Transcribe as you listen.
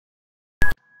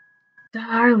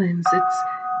Darlings, it's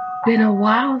been a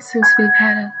while since we've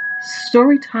had a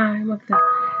story time of the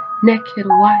Naked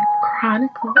Wife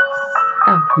Chronicles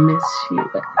of Miss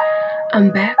You. I'm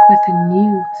back with a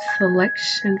new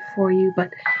selection for you,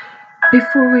 but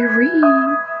before we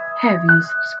read, have you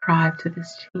subscribed to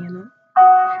this channel?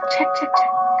 Check, check,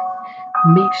 check.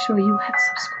 Make sure you have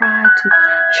subscribed to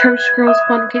Church Girls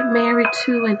Want to Get Married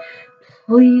Too, and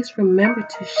please remember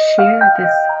to share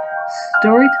this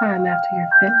story time after you're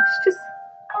finished. Just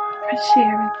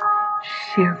share it.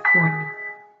 Share for me.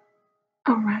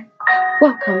 Alright.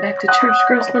 Welcome back to Church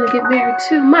Girls Want to Get Married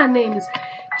Too. My name is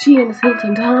Janice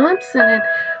Hylton Thompson, and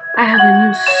I have a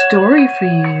new story for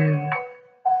you.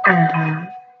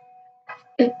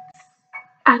 It's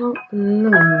I Don't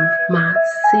Love My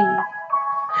Sea.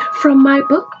 From my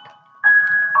book,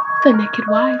 The Naked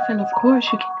Wife, and of course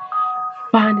you can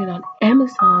find it on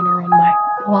Amazon or on my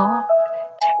blog.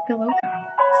 Check below, guys.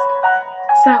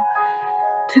 So,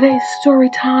 today's story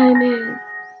time is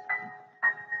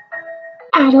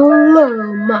I Don't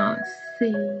Love My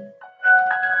Sea.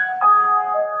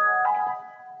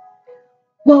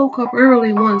 Woke up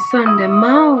early one Sunday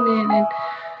morning and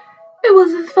it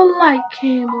was as if a light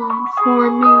came on for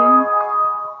me.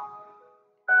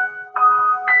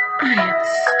 I am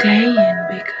staying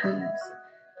because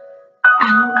I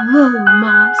don't love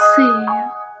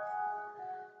myself.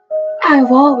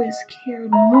 I've always cared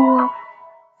more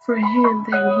for him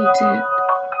than he did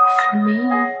for me.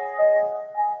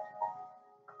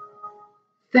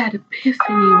 That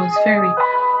epiphany was very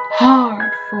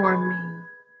hard for me.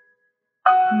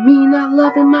 Me not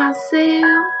loving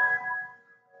myself.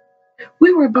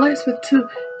 We were blessed with two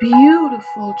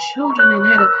beautiful children and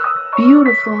had a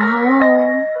beautiful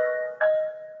home.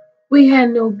 We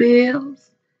had no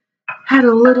bills, had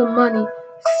a little money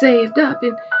saved up,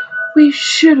 and we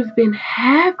should have been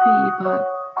happy, but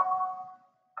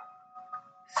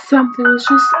something was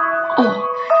just off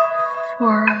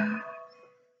for us.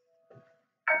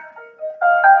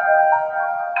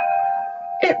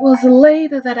 It was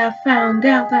later that I found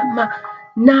out that my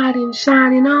knight in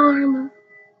shining armor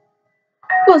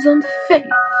was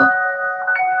unfaithful.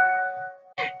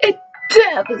 It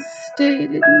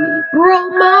devastated me,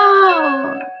 broke my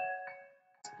heart.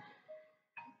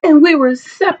 And we were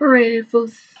separated for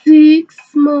 6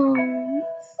 months.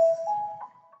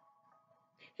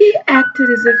 He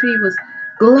acted as if he was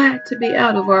glad to be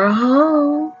out of our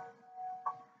home.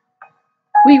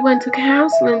 We went to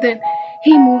counseling, then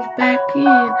he moved back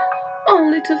in,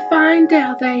 only to find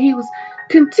out that he was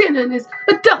continuing his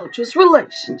adulterous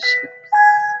relationships.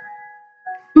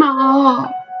 My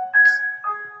heart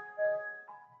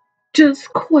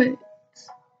just quit,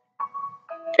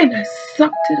 and I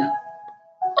sucked it up,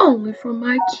 only for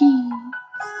my keys.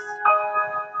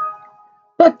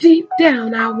 But deep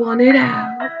down, I wanted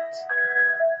out.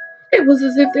 It was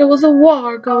as if there was a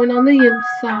war going on the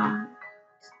inside.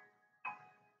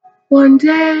 One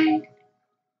day,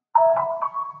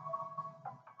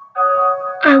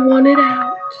 I wanted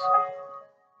out.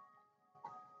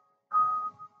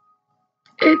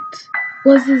 It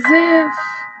was as if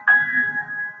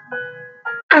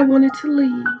I wanted to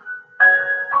leave.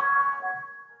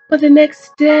 But the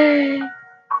next day,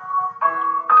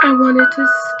 I wanted to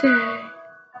stay.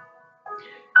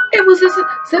 It was as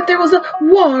if there was a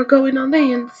war going on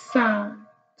the inside.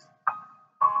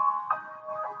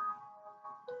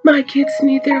 My kids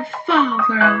need their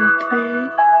father, I would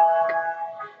think.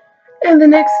 And the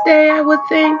next day I would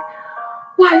think,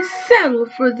 why settle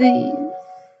for these?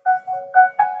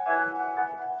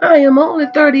 I am only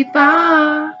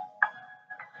 35.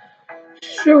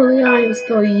 Surely I am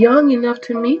still young enough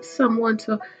to meet someone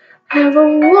to have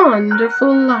a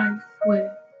wonderful life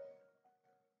with.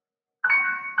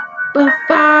 But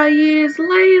 5 years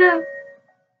later,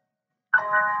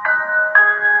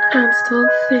 I'm still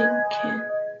thinking,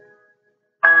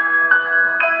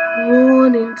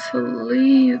 wanting to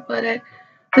leave, but at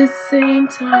the same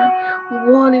time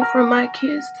wanting for my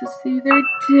kids to see their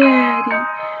daddy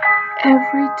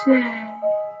every day.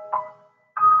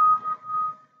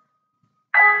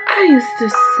 I used to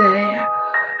say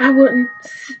I wouldn't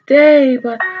stay,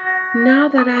 but now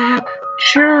that I have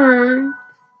children,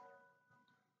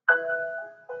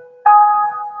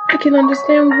 I can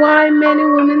understand why men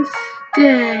and women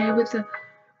stay with a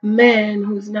man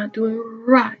who's not doing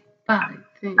right by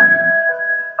things.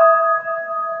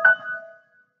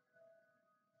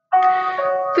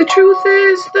 The truth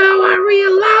is, though, I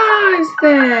realize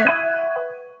that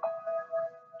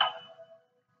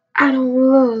I don't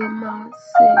love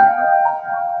myself.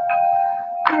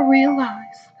 I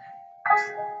realize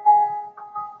that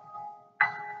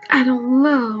I don't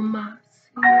love myself.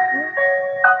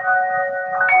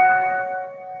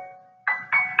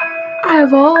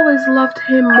 I've always loved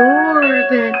him more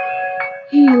than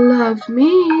he loved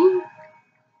me.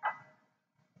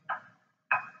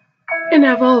 And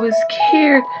I've always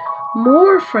cared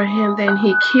more for him than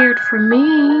he cared for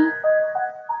me.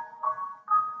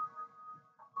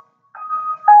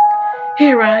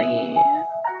 Here I am,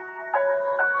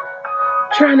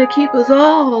 trying to keep us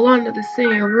all under the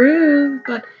same roof,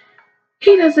 but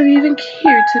he doesn't even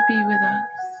care to be with us.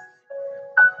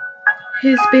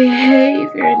 His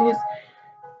behavior and his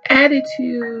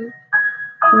attitude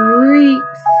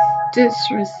reeks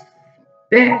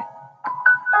disrespect.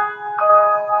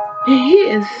 And he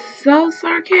is so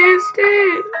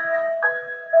sarcastic.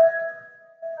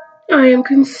 I am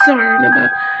concerned about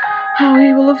how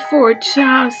he will afford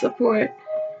child support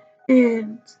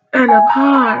and an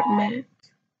apartment.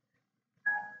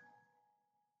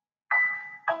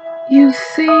 You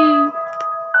see,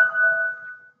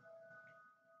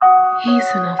 he's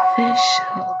an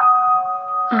official.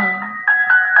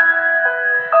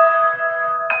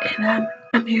 And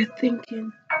I'm here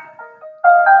thinking,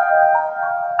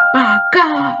 by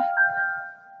God,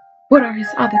 what are his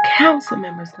other council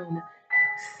members going to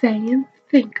say and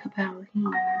think about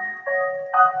him?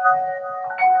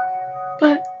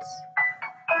 But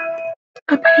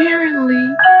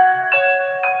apparently,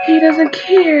 he doesn't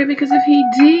care, because if he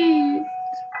did,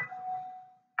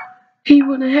 he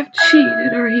wouldn't have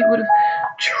cheated, or he would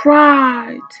have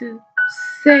tried to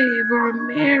save our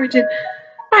marriage. And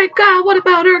my God, what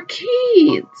about our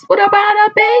kids? What about our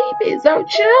babies, our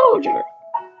children?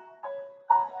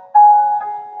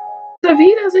 So if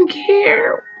he doesn't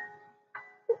care,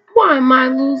 why am I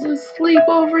losing sleep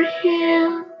over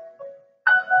him?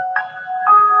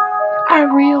 I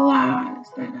realize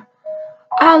that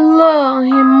I love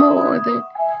him more than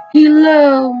he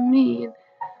loved me. And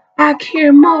I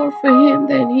care more for him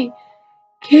than he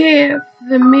cared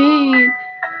for me. And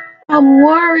I'm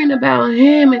worrying about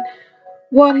him and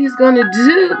what he's going to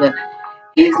do, but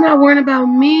he's not worrying about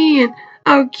me and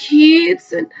our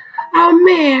kids and our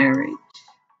marriage.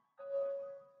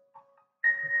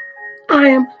 I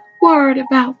am worried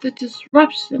about the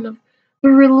disruption of the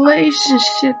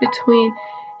relationship between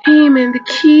him and the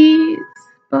kids,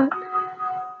 but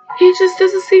he just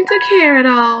doesn't seem to care at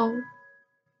all.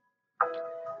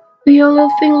 The only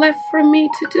thing left for me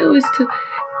to do is to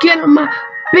get on my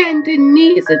bended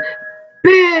knees and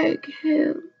beg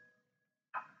him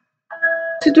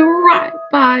to do right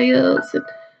by us and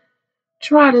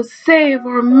try to save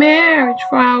our marriage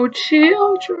for our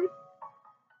children.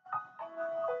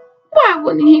 Why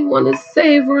wouldn't he want to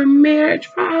save our marriage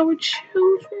for our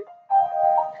children?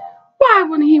 Why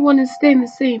wouldn't he want to stay in the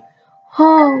same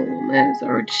home as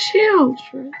our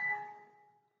children?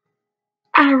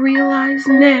 I realize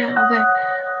now that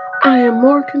I am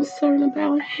more concerned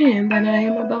about him than I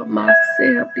am about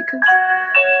myself, because,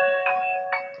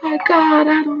 my God,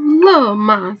 I don't love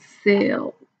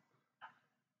myself.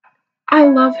 I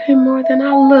love him more than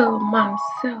I love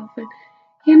myself. And,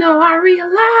 I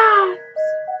realize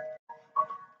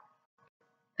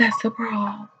that's a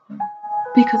problem,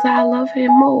 because I love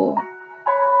him more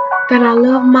than I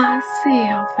love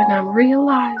myself. And I'm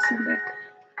realizing that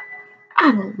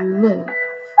I don't love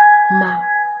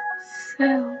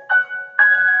myself.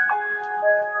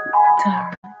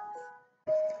 Darling,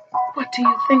 what do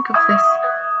you think of this?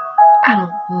 I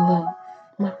don't love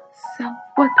myself.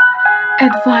 What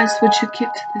advice would you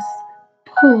give to this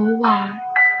poor wife?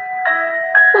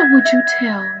 What would you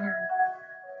tell her?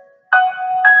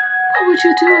 What would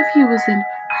you do if you was in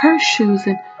her shoes,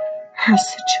 in her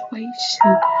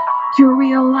situation? You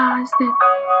realize that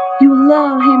you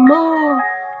love him more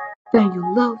than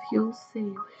you love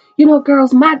yourself.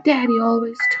 Girls, my daddy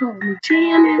always told me,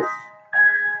 Janice,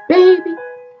 baby,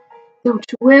 don't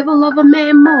you ever love a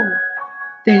man more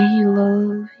than he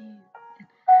loves you.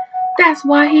 That's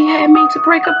why he had me to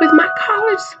break up with my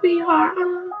college sweetheart.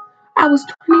 I was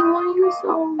 21 years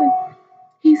old, and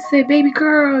he said, baby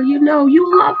girl, you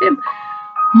love him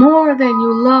more than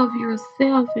you love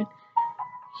yourself, and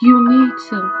you need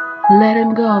to let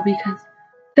him go, because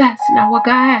that's not what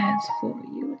God has for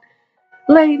you.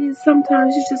 Ladies,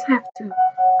 sometimes you just have to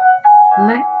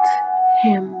let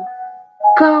him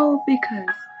go,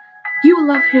 because you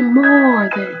love him more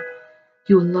than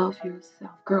you love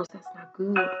yourself. Girls, that's not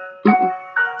good.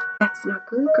 That's not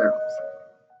good, girls.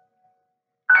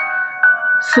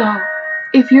 So,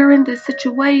 if you're in this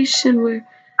situation where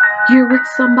you're with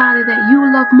somebody that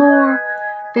you love more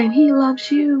than he loves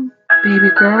you, baby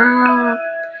girl,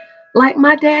 like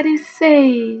my daddy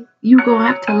said, you gonna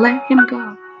have to let him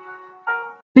go.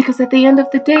 Because at the end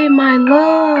of the day, my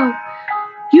love,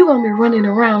 You're going to be running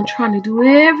around trying to do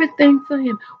everything for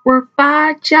him. Work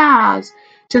 5 jobs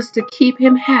just to keep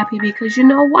him happy because you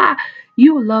know why?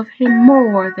 You love him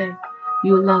more than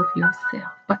you love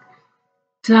yourself. But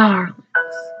darlings,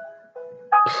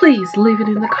 please leave it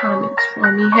in the comments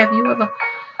for me. Have you ever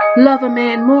loved a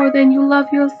man more than you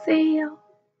love yourself?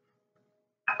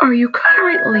 Are you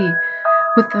currently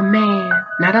with a man,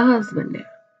 not a husband now?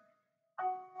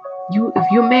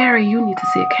 If you're married, you need to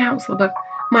see a counselor. But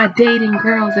my dating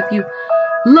girls, if you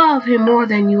love him more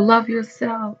than you love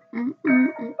yourself, no,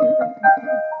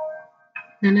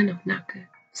 not good.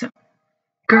 So,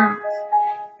 girls,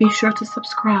 be sure to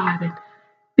subscribe and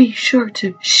be sure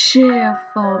to share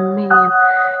for me and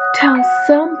tell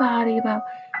somebody about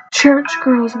church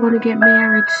girls want to get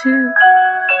married too.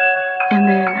 And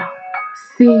then I'll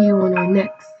see you on our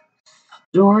next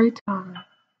story time.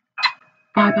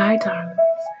 Bye bye, darlings.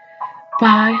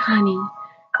 Bye, honey.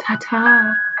 Ta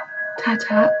ta. Ta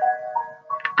ta.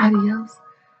 Adios.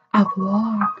 Au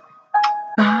revoir.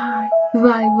 Bye.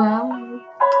 Bye bye.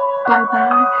 Bye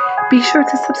bye. Be sure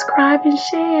to subscribe and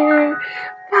share.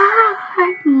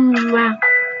 Bye. Mwah.